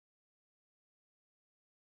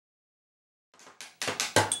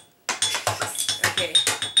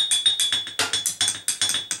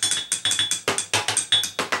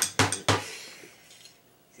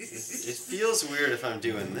feels weird if I'm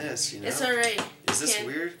doing this, you know? It's alright. Is this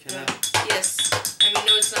weird? Can I? Yes. I mean,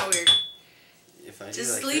 no, it's not weird. If I do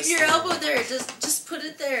just like leave this, your then... elbow there. Just put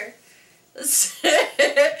it there. Let's,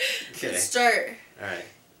 okay. Let's start. Alright.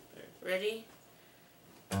 Ready?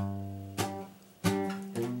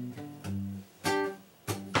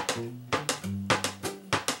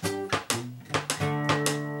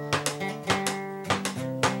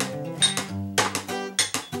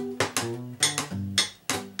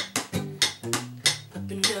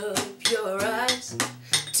 Open up your eyes.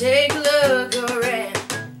 Take a look around.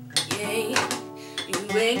 Yeah, you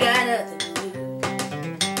ain't got nothing to lose.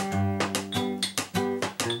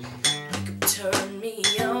 You can turn me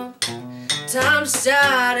on. Time to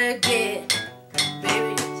start again.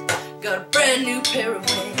 Baby's got a brand new pair of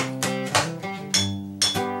wings.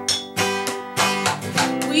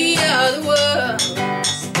 We are the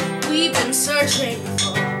ones we've been searching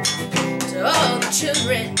for. To all the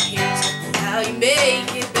children, here's how you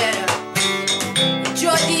make it better.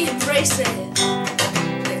 Enjoy the embraces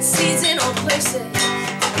that seasonal places.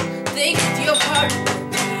 Think with your heart will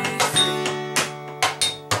be free.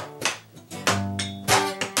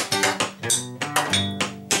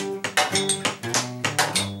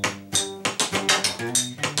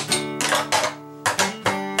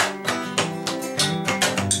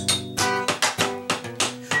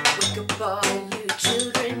 Wake up all you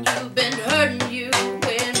children, you've been hurting you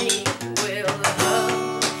and me.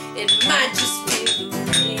 Well, it might just feel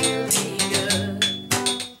really good.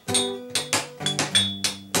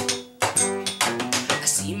 I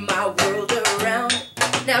see my world around,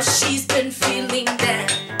 now she's been feeling down.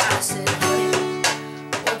 I said, honey,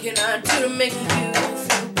 what can I do to make you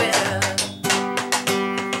feel better?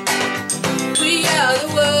 We are the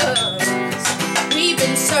ones we've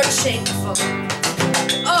been searching for.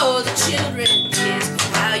 Oh, the children, here's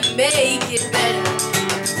how you make it better.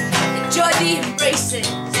 Enjoy the embraces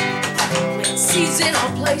when seasonal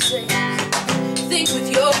places. Think with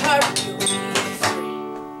your heart you'll be free.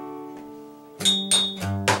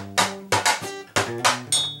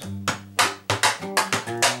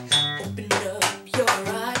 Open up your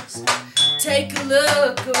eyes, take a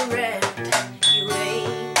look around.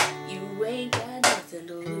 You ain't got nothing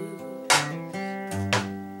to lose.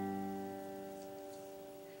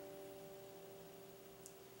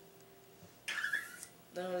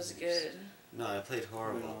 That was good. No, I played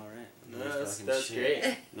horrible. Alright. No, No, that's great.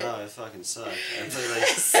 great. No, it fucking sucked.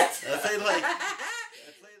 I played like